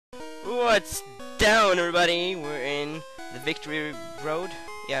What's down, everybody? We're in the Victory Road.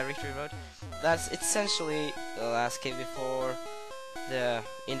 Yeah, Victory Road. That's essentially the last cave before the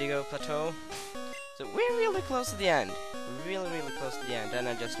Indigo Plateau. So we're really close to the end. Really close to the end. And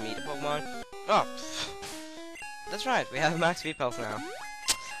I just meet a Pokemon. Oh, that's right. We have max V-Pulse now.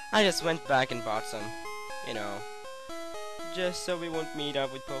 I just went back and bought some. You know, just so we won't meet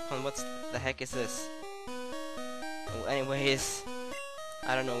up with Pokemon. What the heck is this? Well, anyways,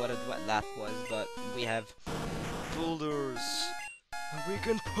 I don't know what that was, but we have boulders. We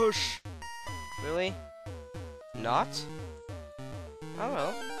can push. Really? Not? Oh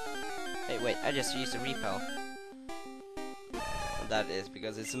well. Hey, wait, I just used a repel. That is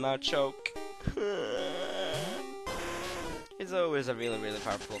because it's a Machoke. It's always a really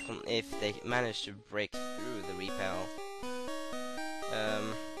powerful Pokemon if they manage to break through the repel.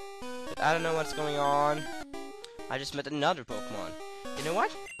 But I don't know what's going on. I just met another Pokemon. You know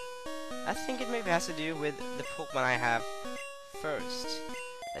what? I think it maybe has to do with the Pokemon I have first.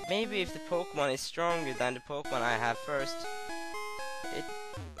 That maybe if the Pokemon is stronger than the Pokemon I have first,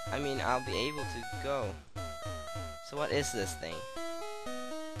 I'll be able to go. So what is this thing?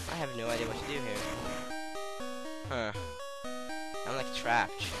 I have no idea what to do here. Huh. I'm like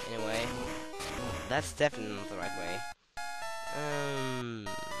trapped, in a way. That's definitely not the right way.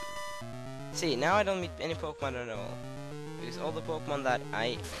 See, now I don't meet any Pokemon at all. Because all the Pokemon that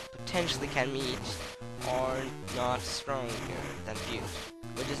I potentially can meet are not stronger than Fuse,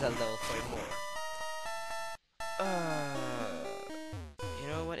 which is at level 44. You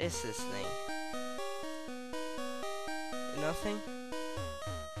know, what is this thing? Nothing?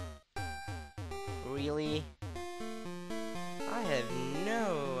 Really? I have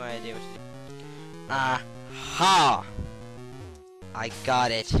no idea what to do. Aha! I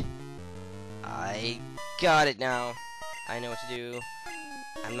got it. I got it now. I know what to do.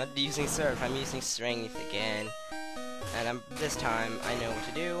 I'm not using Surf, I'm using Strength again. And this time, I know what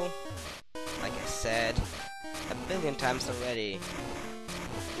to do. Like I said a billion times already.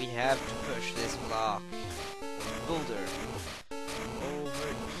 We have to push this block. Boulder.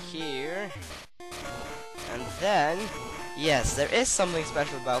 Over here. And then, yes, there is something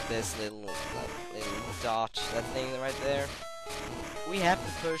special about this little dot, that thing right there. We have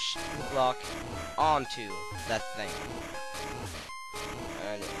to push the block onto that thing.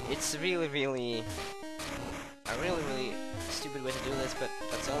 And it's really a really stupid way to do this, but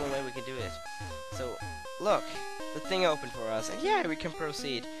that's the only way we can do it. So, look, the thing opened for us, and yeah, we can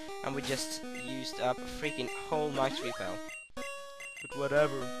proceed. And we just used up a freaking whole max repel. But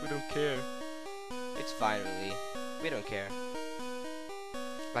whatever, we don't care. It's fine, really. We don't care.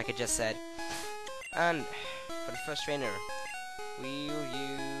 Like I just said. And for the first trainer, we'll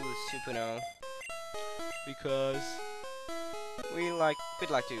use Supino because we'd like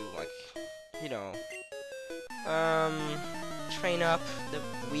to, you know, train up the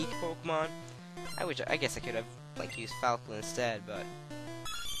weak Pokemon. I guess I could have used Falco instead, but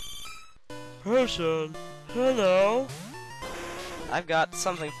person, hello. I've got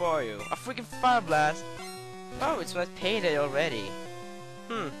something for you. A freaking Fire Blast. Oh, it's my payday already.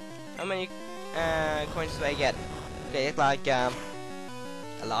 How many coins do I get? Okay, it's like a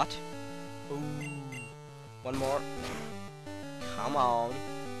lot. Ooh. One more. Come on.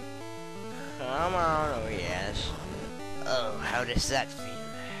 Come on, oh yes. Oh, how does that feel?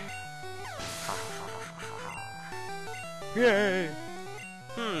 Yay!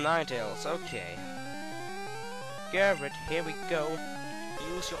 Ninetales, okay. Garrett, here we go.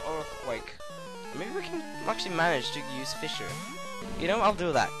 Use your Earthquake. Maybe we can actually manage to use Fissure. You know, I'll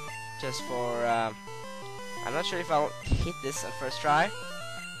do that. Just for, I'm not sure if I'll hit this on first try.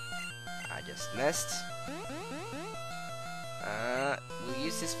 I just missed. We'll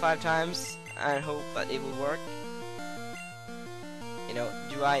use this 5 times and hope that it will work. You know,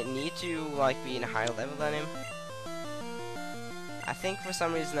 do I need to, be in a higher level than him? I think for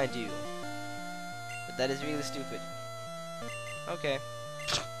some reason I do. But that is really stupid. Okay.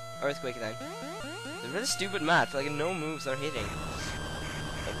 Earthquake then. It's a really stupid match, no moves are hitting.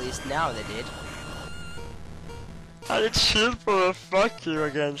 At least now they did. I did shield for a fuck you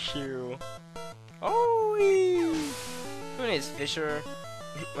against you. Oh, who needs Fissure?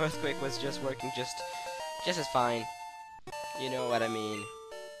 Earthquake was just working just as fine. You know what I mean.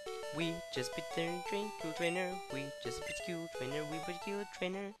 We just beat the cool trainer. We just beat cool trainer. We beat cool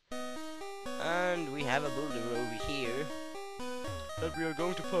trainer. And we have a boulder over here that we are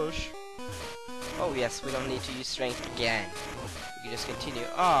going to push. Oh yes, we don't need to use strength again. We can just continue.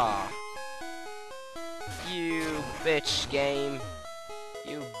 Ah, you bitch game.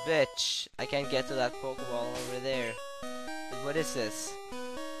 You bitch. I can't get to that Pokeball over there. But what is this?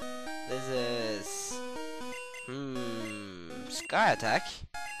 this is... Sky attack?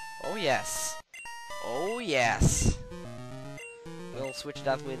 Oh yes. Oh yes. We'll switch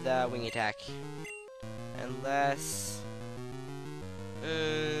that with wing attack. Unless...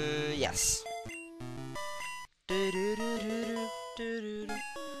 yes.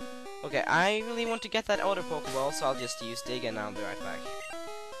 Okay, I really want to get that other Pokeball, so I'll just use Dig and I'll be right back.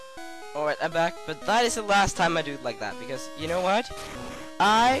 Alright, I'm back, but that is the last time I do it like that, because, you know what?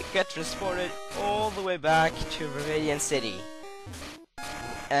 I got transported all the way back to Viridian City.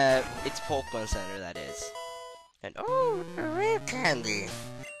 It's Pokemon Center, that is. And, oh, a rare candy.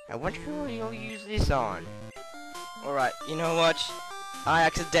 I wonder who you'll use this on. Alright, you know what? I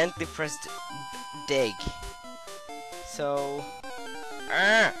accidentally pressed Dig. So...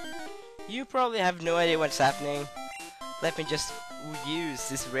 you probably have no idea what's happening. Let me just use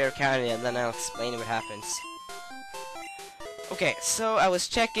this rare candy and then I'll explain what happens. Okay, so I was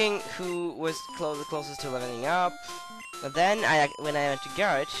checking who was the closest to leveling up. But then, when I went to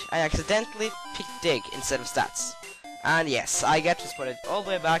Garage, I accidentally picked Dig instead of Stats. And yes, I got transported all the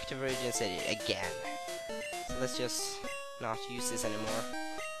way back to Viridian City again. So let's just not use this anymore.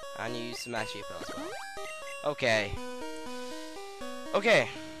 And use Max Repel as well. Okay. Okay.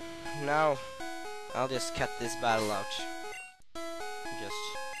 Now, I'll just cut this battle out.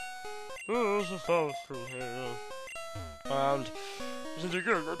 And isn't it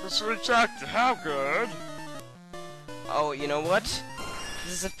good? Let me switch actor. How good? Oh, you know what?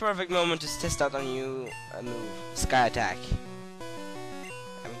 This is a perfect moment to test out a new move, Sky Attack.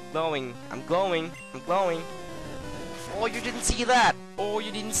 I'm glowing. I'm glowing. I'm glowing. Oh, you didn't see that. Oh,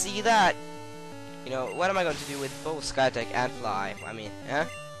 you didn't see that. You know, what am I going to do with both Sky Attack and Fly? I mean, huh?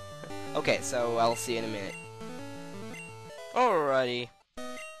 Okay, so I'll see you in a minute. Alrighty.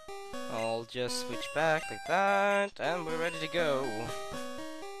 I'll just switch back like that, and we're ready to go.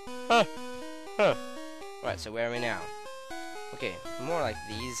 Huh. Huh. Right, so where are we now? Okay, more like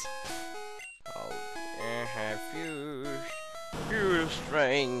these. I'll have few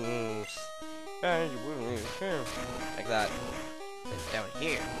strings. And like that. Then down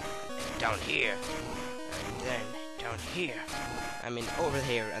here. And down here. And then down here. I mean over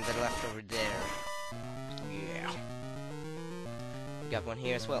here and then left over there. Yeah. Got one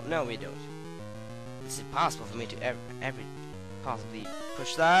here as well. No, we don't. It's impossible for me to ever possibly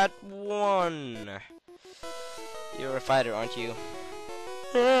push that one. You're a fighter, aren't you?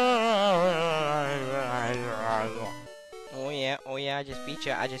 Oh yeah, I just beat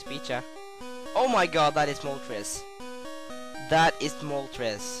ya, Oh my god, that is Moltres. That is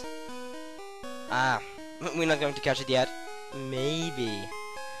Moltres. Ah, we're not going to catch it yet. Maybe.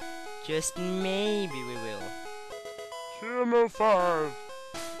 Just maybe we will. TMO5.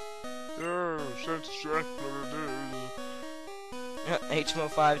 Yeah, that's exactly what it is.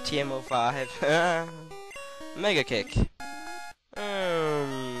 HMO5, TMO5. Mega Kick.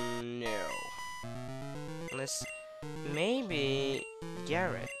 No. Unless, maybe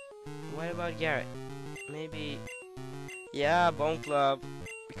Garrett. What about Garrett? Maybe, yeah, Bone Club.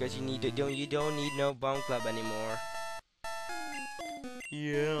 Because you don't need no Bone Club anymore.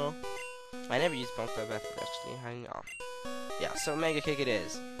 Yeah. I never used Bone Club actually. I know. Yeah, so Mega Kick it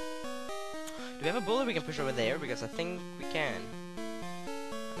is. Do we have a bullet we can push over there? Because I think we can.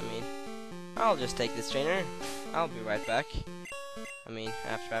 I mean, I'll just take this trainer. I'll be right back. I mean,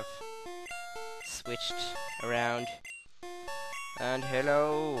 after I've switched around. And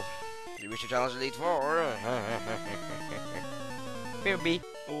hello. You wish to challenge Elite 4? Kirby.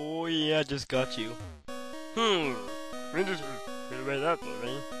 Oh yeah, I just got you. When did you get away that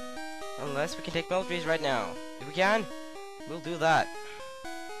way? Unless we can take Moltres right now. If we can, we'll do that.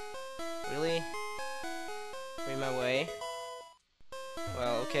 Really? Read my way.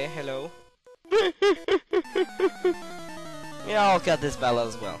 Well, okay, hello. Yeah, I'll cut this battle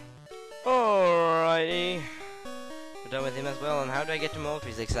as well. Alrighty. We're done with him as well, and how do I get to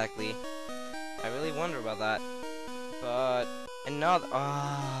Moltres exactly? I really wonder about that. But, another...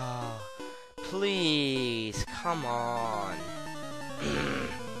 Oh, please, come on.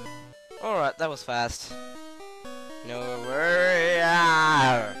 Alright, that was fast. No worry.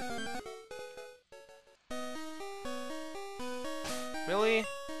 Really?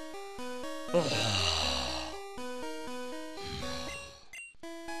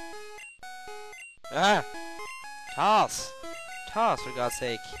 Ah! Toss! Toss, for God's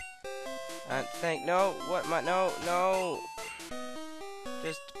sake. And no, what no!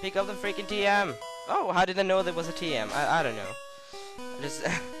 Just pick up the freaking TM! Oh, how did I know there was a TM? I don't know. Just,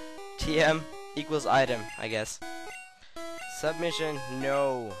 TM equals item, I guess. Submission,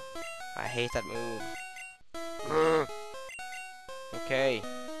 no. I hate that move. Okay.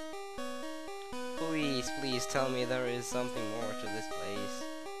 please tell me there is something more to this place.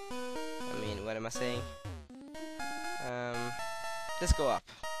 I mean, what am I saying? Let's go up.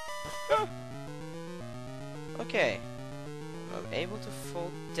 Okay. I'm able to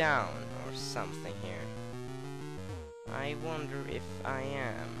fall down or something here. I wonder if I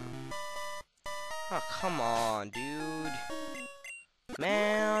am. Oh, come on, dude.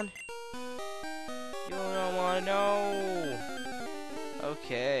 Man. You don't wanna know.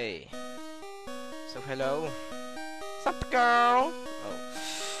 Okay. So, hello. Sup, girl? Oh.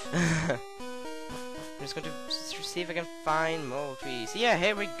 I'm just going to see if I can find Moltres. Yeah,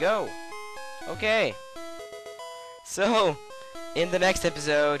 here we go. Okay. So, in the next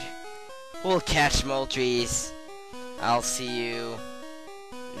episode, we'll catch Moltres. I'll see you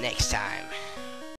next time.